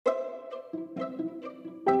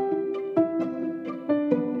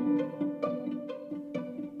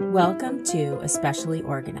Welcome to Especially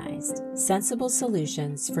Organized, Sensible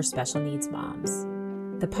Solutions for Special Needs Moms,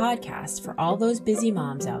 the podcast for all those busy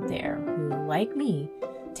moms out there who, like me,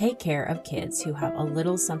 take care of kids who have a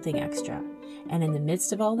little something extra, and in the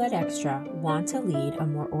midst of all that extra, want to lead a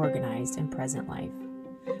more organized and present life.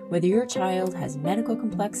 Whether your child has medical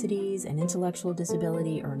complexities, an intellectual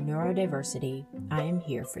disability, or neurodiversity, I am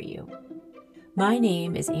here for you. My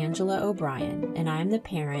name is Angela O'Brien, and I am the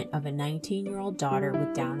parent of a 19-year-old daughter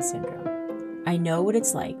with Down syndrome. I know what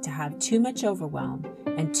it's like to have too much overwhelm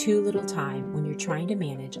and too little time when you're trying to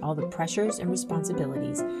manage all the pressures and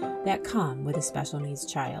responsibilities that come with a special needs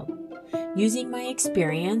child. Using my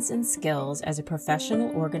experience and skills as a professional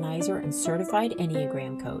organizer and certified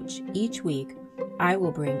Enneagram coach, each week I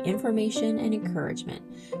will bring information and encouragement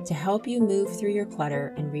to help you move through your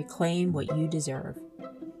clutter and reclaim what you deserve.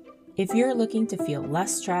 If you're looking to feel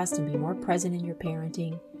less stressed and be more present in your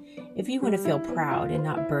parenting, if you want to feel proud and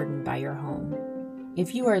not burdened by your home,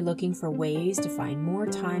 if you are looking for ways to find more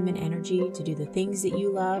time and energy to do the things that you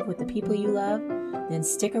love with the people you love, then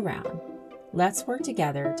stick around. Let's work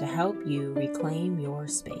together to help you reclaim your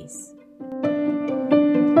space.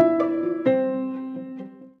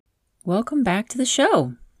 Welcome back to the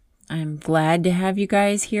show. I'm glad to have you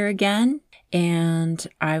guys here again, and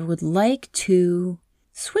I would like to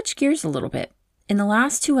switch gears a little bit. In the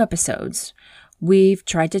last 2 episodes, we've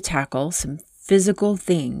tried to tackle some physical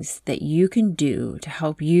things that you can do to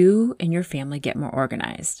help you and your family get more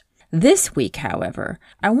organized. This week, however,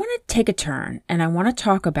 I want to take a turn and I want to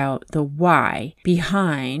talk about the why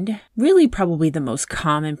behind really probably the most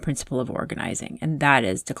common principle of organizing, and that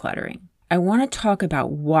is decluttering. I want to talk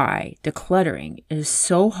about why decluttering is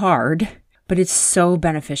so hard, but it's so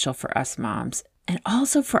beneficial for us moms and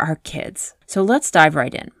also for our kids. So let's dive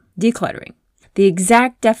right in. Decluttering. The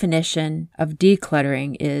exact definition of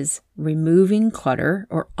decluttering is removing clutter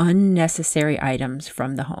or unnecessary items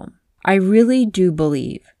from the home. I really do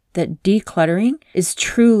believe that decluttering is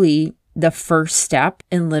truly the first step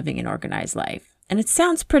in living an organized life. And it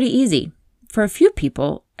sounds pretty easy. For a few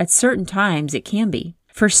people, at certain times, it can be.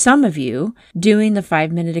 For some of you, doing the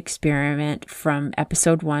 5-minute experiment from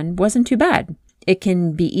episode 1 wasn't too bad. It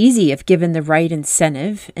can be easy if given the right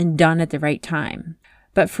incentive and done at the right time.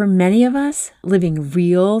 But for many of us, living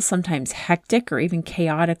real, sometimes hectic or even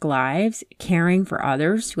chaotic lives, caring for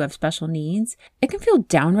others who have special needs, it can feel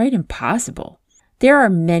downright impossible. There are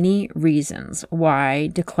many reasons why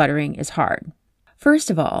decluttering is hard. First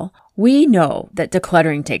of all, we know that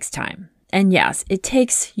decluttering takes time. And yes, it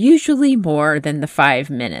takes usually more than the 5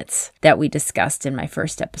 minutes that we discussed in my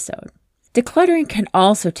first episode. Decluttering can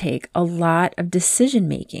also take a lot of decision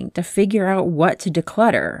making to figure out what to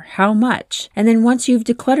declutter, how much. And then once you've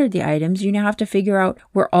decluttered the items, you now have to figure out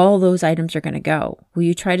where all those items are going to go. Will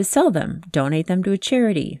you try to sell them, donate them to a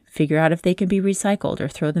charity, figure out if they can be recycled or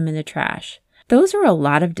throw them in the trash? Those are a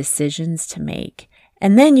lot of decisions to make.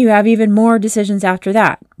 And then you have even more decisions after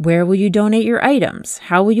that. Where will you donate your items?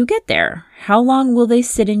 How will you get there? How long will they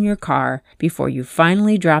sit in your car before you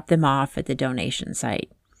finally drop them off at the donation site?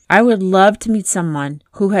 I would love to meet someone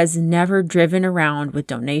who has never driven around with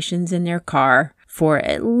donations in their car for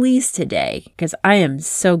at least a day, because I am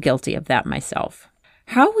so guilty of that myself.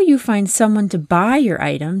 How will you find someone to buy your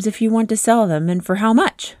items if you want to sell them, and for how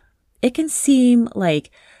much? It can seem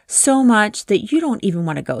like so much that you don't even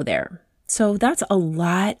want to go there. So that's a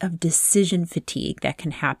lot of decision fatigue that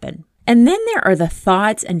can happen. And then there are the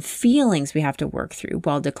thoughts and feelings we have to work through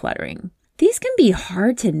while decluttering. These can be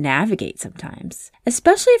hard to navigate sometimes,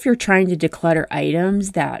 especially if you're trying to declutter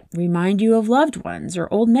items that remind you of loved ones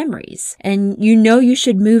or old memories. And you know you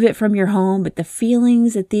should move it from your home, but the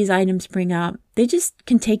feelings that these items bring up, they just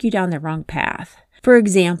can take you down the wrong path. For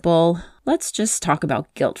example, let's just talk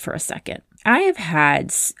about guilt for a second. I have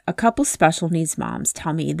had a couple special needs moms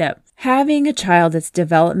tell me that having a child that's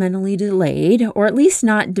developmentally delayed, or at least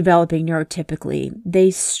not developing neurotypically, they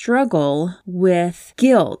struggle with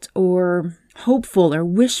guilt or hopeful or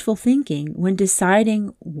wishful thinking when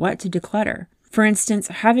deciding what to declutter. For instance,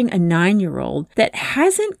 having a 9-year-old that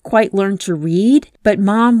hasn't quite learned to read, but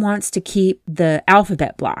mom wants to keep the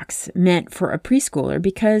alphabet blocks meant for a preschooler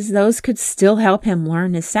because those could still help him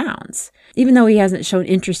learn his sounds, even though he hasn't shown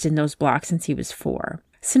interest in those blocks since he was 4.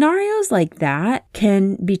 Scenarios like that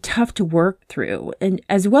can be tough to work through, and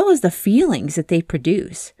as well as the feelings that they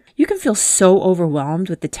produce. You can feel so overwhelmed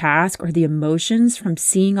with the task or the emotions from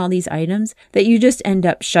seeing all these items that you just end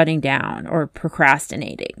up shutting down or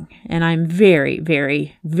procrastinating. And I'm very,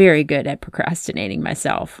 very, very good at procrastinating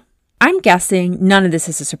myself. I'm guessing none of this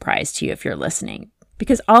is a surprise to you if you're listening,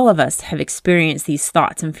 because all of us have experienced these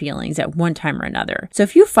thoughts and feelings at one time or another. So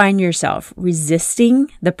if you find yourself resisting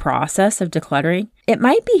the process of decluttering, it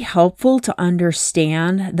might be helpful to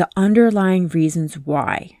understand the underlying reasons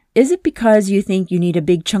why. Is it because you think you need a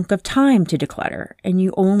big chunk of time to declutter and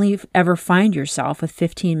you only ever find yourself with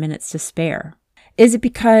 15 minutes to spare? Is it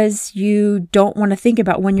because you don't want to think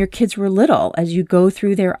about when your kids were little as you go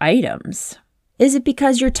through their items? Is it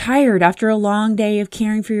because you're tired after a long day of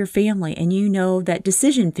caring for your family and you know that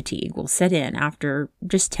decision fatigue will set in after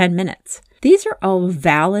just 10 minutes? These are all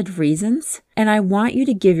valid reasons, and I want you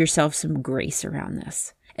to give yourself some grace around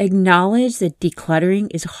this. Acknowledge that decluttering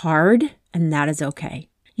is hard, and that is okay.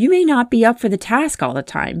 You may not be up for the task all the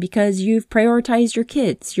time because you've prioritized your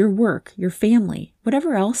kids, your work, your family,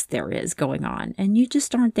 whatever else there is going on, and you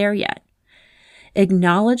just aren't there yet.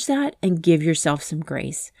 Acknowledge that and give yourself some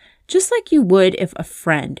grace, just like you would if a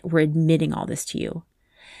friend were admitting all this to you.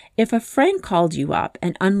 If a friend called you up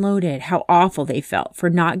and unloaded how awful they felt for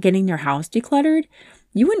not getting their house decluttered,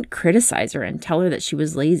 you wouldn't criticize her and tell her that she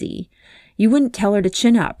was lazy. You wouldn't tell her to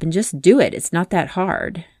chin up and just do it. It's not that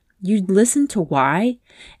hard. You'd listen to why,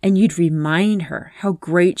 and you'd remind her how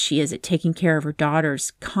great she is at taking care of her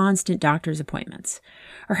daughter's constant doctor's appointments,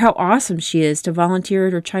 or how awesome she is to volunteer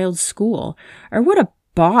at her child's school, or what a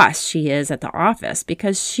boss she is at the office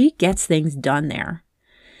because she gets things done there.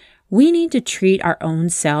 We need to treat our own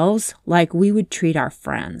selves like we would treat our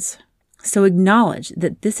friends. So acknowledge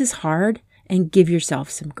that this is hard and give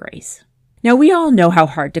yourself some grace. Now, we all know how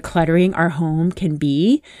hard decluttering our home can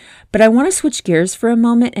be, but I want to switch gears for a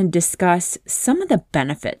moment and discuss some of the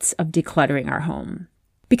benefits of decluttering our home.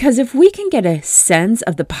 Because if we can get a sense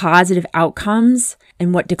of the positive outcomes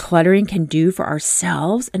and what decluttering can do for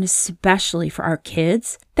ourselves and especially for our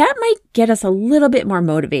kids, that might get us a little bit more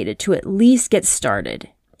motivated to at least get started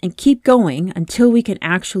and keep going until we can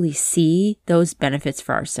actually see those benefits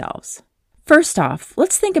for ourselves. First off,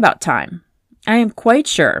 let's think about time. I am quite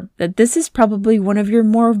sure that this is probably one of your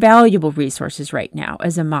more valuable resources right now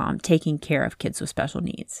as a mom taking care of kids with special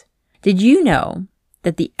needs. Did you know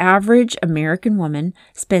that the average American woman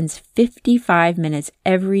spends 55 minutes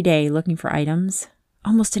every day looking for items?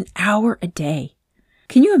 Almost an hour a day.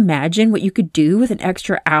 Can you imagine what you could do with an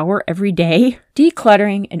extra hour every day?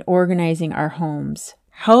 Decluttering and organizing our homes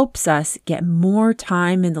helps us get more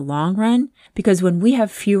time in the long run because when we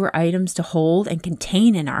have fewer items to hold and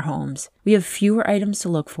contain in our homes, we have fewer items to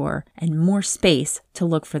look for and more space to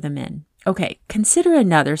look for them in. Okay, consider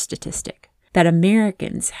another statistic, that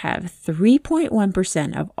Americans have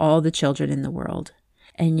 3.1% of all the children in the world,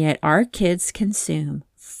 and yet our kids consume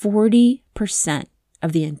 40%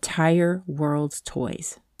 of the entire world's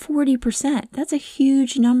toys. 40%, that's a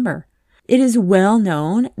huge number. It is well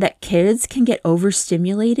known that kids can get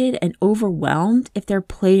overstimulated and overwhelmed if their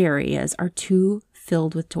play areas are too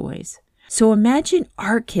filled with toys. So imagine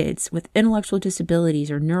our kids with intellectual disabilities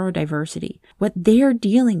or neurodiversity, what they are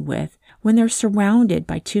dealing with when they're surrounded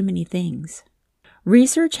by too many things.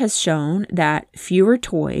 Research has shown that fewer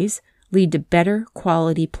toys lead to better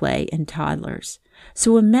quality play in toddlers.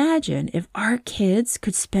 So imagine if our kids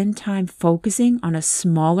could spend time focusing on a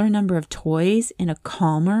smaller number of toys in a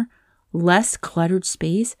calmer, less cluttered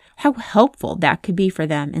space, how helpful that could be for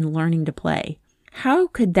them in learning to play. How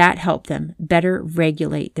could that help them better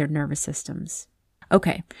regulate their nervous systems?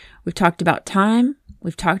 Okay, we've talked about time,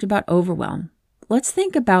 we've talked about overwhelm. Let's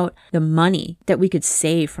think about the money that we could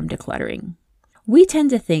save from decluttering. We tend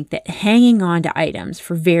to think that hanging on to items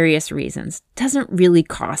for various reasons doesn't really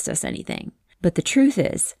cost us anything. But the truth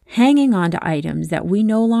is, hanging on to items that we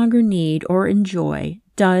no longer need or enjoy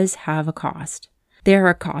does have a cost. There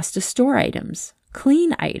are costs to store items,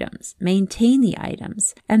 clean items, maintain the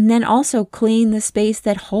items, and then also clean the space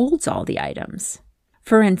that holds all the items.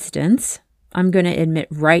 For instance, I'm going to admit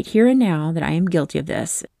right here and now that I am guilty of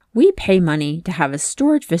this. We pay money to have a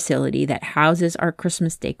storage facility that houses our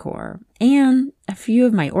Christmas decor and a few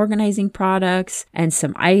of my organizing products and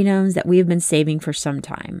some items that we have been saving for some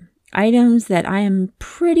time. Items that I am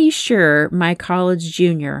pretty sure my college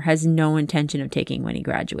junior has no intention of taking when he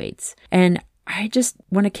graduates. And I just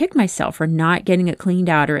want to kick myself for not getting it cleaned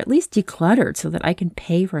out or at least decluttered so that I can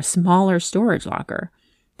pay for a smaller storage locker.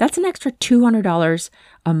 That's an extra $200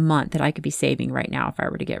 a month that I could be saving right now if I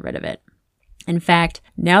were to get rid of it. In fact,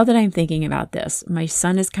 now that I'm thinking about this, my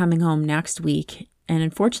son is coming home next week, and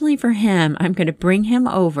unfortunately for him, I'm going to bring him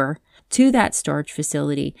over to that storage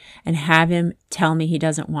facility and have him tell me he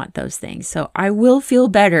doesn't want those things. So I will feel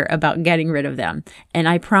better about getting rid of them, and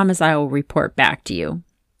I promise I will report back to you.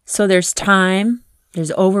 So there's time,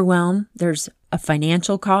 there's overwhelm, there's a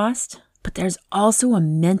financial cost, but there's also a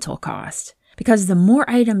mental cost. Because the more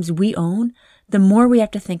items we own, The more we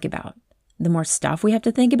have to think about, the more stuff we have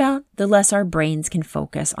to think about, the less our brains can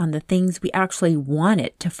focus on the things we actually want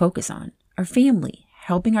it to focus on. Our family,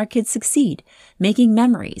 helping our kids succeed, making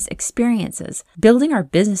memories, experiences, building our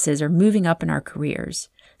businesses, or moving up in our careers.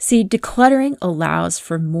 See, decluttering allows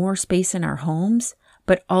for more space in our homes,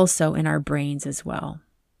 but also in our brains as well.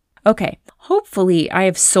 Okay, hopefully I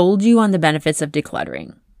have sold you on the benefits of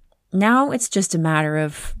decluttering. Now it's just a matter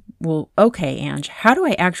of, well, okay, Ange, how do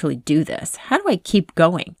I actually do this? How do I keep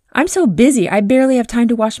going? I'm so busy, I barely have time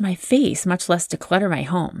to wash my face, much less declutter my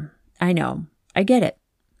home. I know, I get it.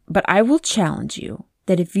 But I will challenge you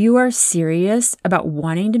that if you are serious about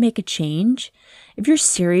wanting to make a change, if you're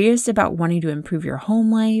serious about wanting to improve your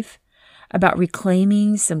home life, about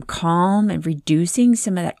reclaiming some calm and reducing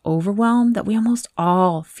some of that overwhelm that we almost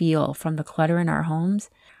all feel from the clutter in our homes,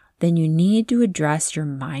 then you need to address your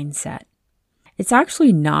mindset. It's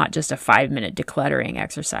actually not just a 5-minute decluttering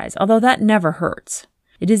exercise, although that never hurts.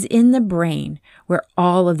 It is in the brain where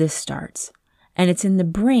all of this starts. And it's in the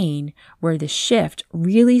brain where the shift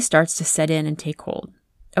really starts to set in and take hold.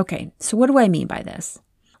 Okay, so what do I mean by this?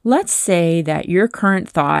 Let's say that your current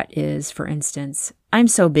thought is, for instance, I'm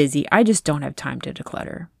so busy, I just don't have time to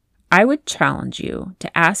declutter. I would challenge you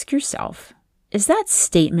to ask yourself, is that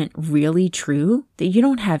statement really true, that you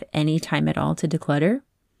don't have any time at all to declutter?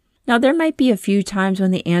 Now, there might be a few times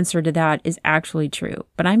when the answer to that is actually true,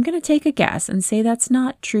 but I'm going to take a guess and say that's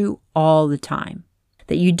not true all the time,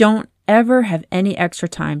 that you don't ever have any extra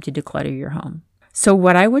time to declutter your home. So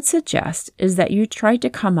what I would suggest is that you try to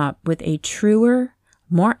come up with a truer,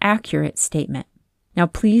 more accurate statement. Now,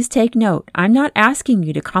 please take note, I'm not asking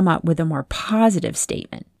you to come up with a more positive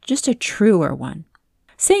statement, just a truer one.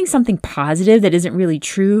 Saying something positive that isn't really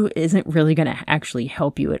true isn't really going to actually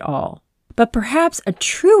help you at all. But perhaps a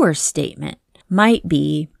truer statement might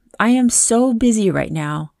be, I am so busy right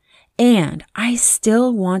now, and I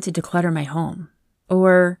still want to declutter my home.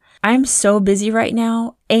 Or, I'm so busy right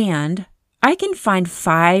now, and I can find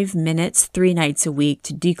 5 minutes 3 nights a week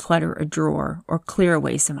to declutter a drawer or clear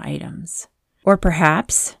away some items. Or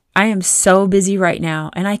perhaps, I am so busy right now,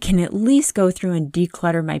 and I can at least go through and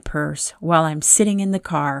declutter my purse while I'm sitting in the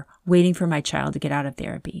car waiting for my child to get out of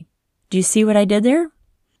therapy. Do you see what I did there?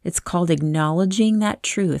 It's called acknowledging that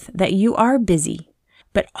truth, that you are busy,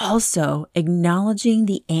 but also acknowledging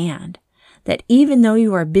the and, that even though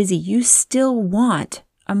you are busy, you still want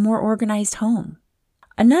a more organized home.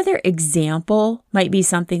 Another example might be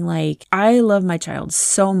something like, I love my child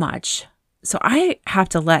so much, so I have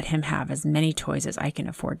to let him have as many toys as I can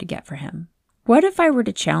afford to get for him. What if I were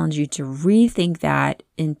to challenge you to rethink that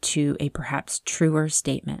into a perhaps truer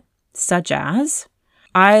statement, such as,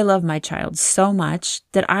 I love my child so much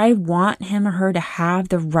that I want him or her to have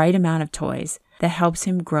the right amount of toys that helps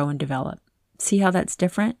him grow and develop. See how that's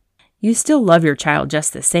different? You still love your child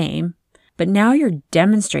just the same, but now you're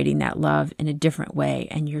demonstrating that love in a different way,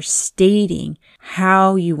 and you're stating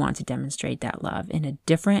how you want to demonstrate that love in a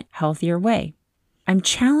different, healthier way. I'm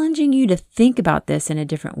challenging you to think about this in a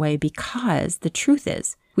different way because the truth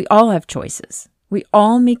is, we all have choices. We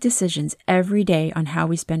all make decisions every day on how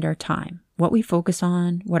we spend our time, what we focus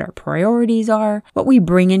on, what our priorities are, what we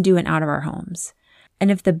bring into and out of our homes. And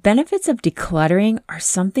if the benefits of decluttering are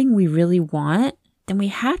something we really want, then we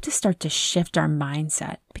have to start to shift our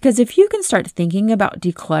mindset. Because if you can start thinking about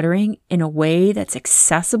decluttering in a way that's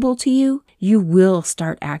accessible to you, you will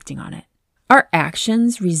start acting on it. Our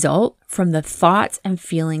actions result from the thoughts and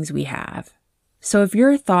feelings we have. So if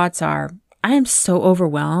your thoughts are, I am so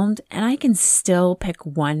overwhelmed and I can still pick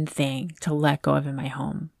one thing to let go of in my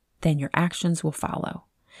home, then your actions will follow.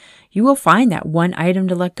 You will find that one item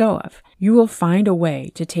to let go of. You will find a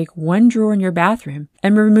way to take one drawer in your bathroom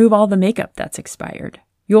and remove all the makeup that's expired.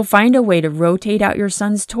 You'll find a way to rotate out your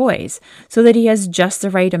son's toys so that he has just the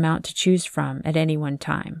right amount to choose from at any one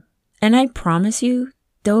time. And I promise you,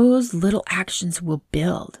 those little actions will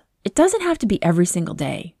build. It doesn't have to be every single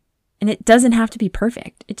day. And it doesn't have to be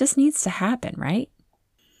perfect. It just needs to happen, right?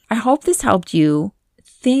 I hope this helped you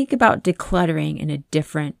think about decluttering in a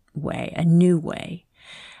different way, a new way.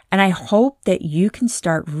 And I hope that you can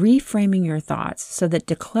start reframing your thoughts so that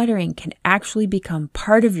decluttering can actually become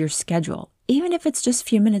part of your schedule, even if it's just a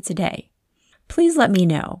few minutes a day. Please let me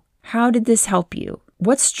know. How did this help you?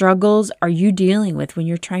 What struggles are you dealing with when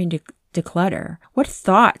you're trying to declutter? What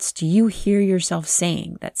thoughts do you hear yourself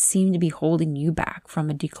saying that seem to be holding you back from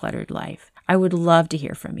a decluttered life? I would love to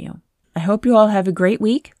hear from you. I hope you all have a great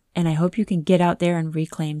week, and I hope you can get out there and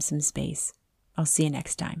reclaim some space. I'll see you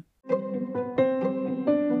next time.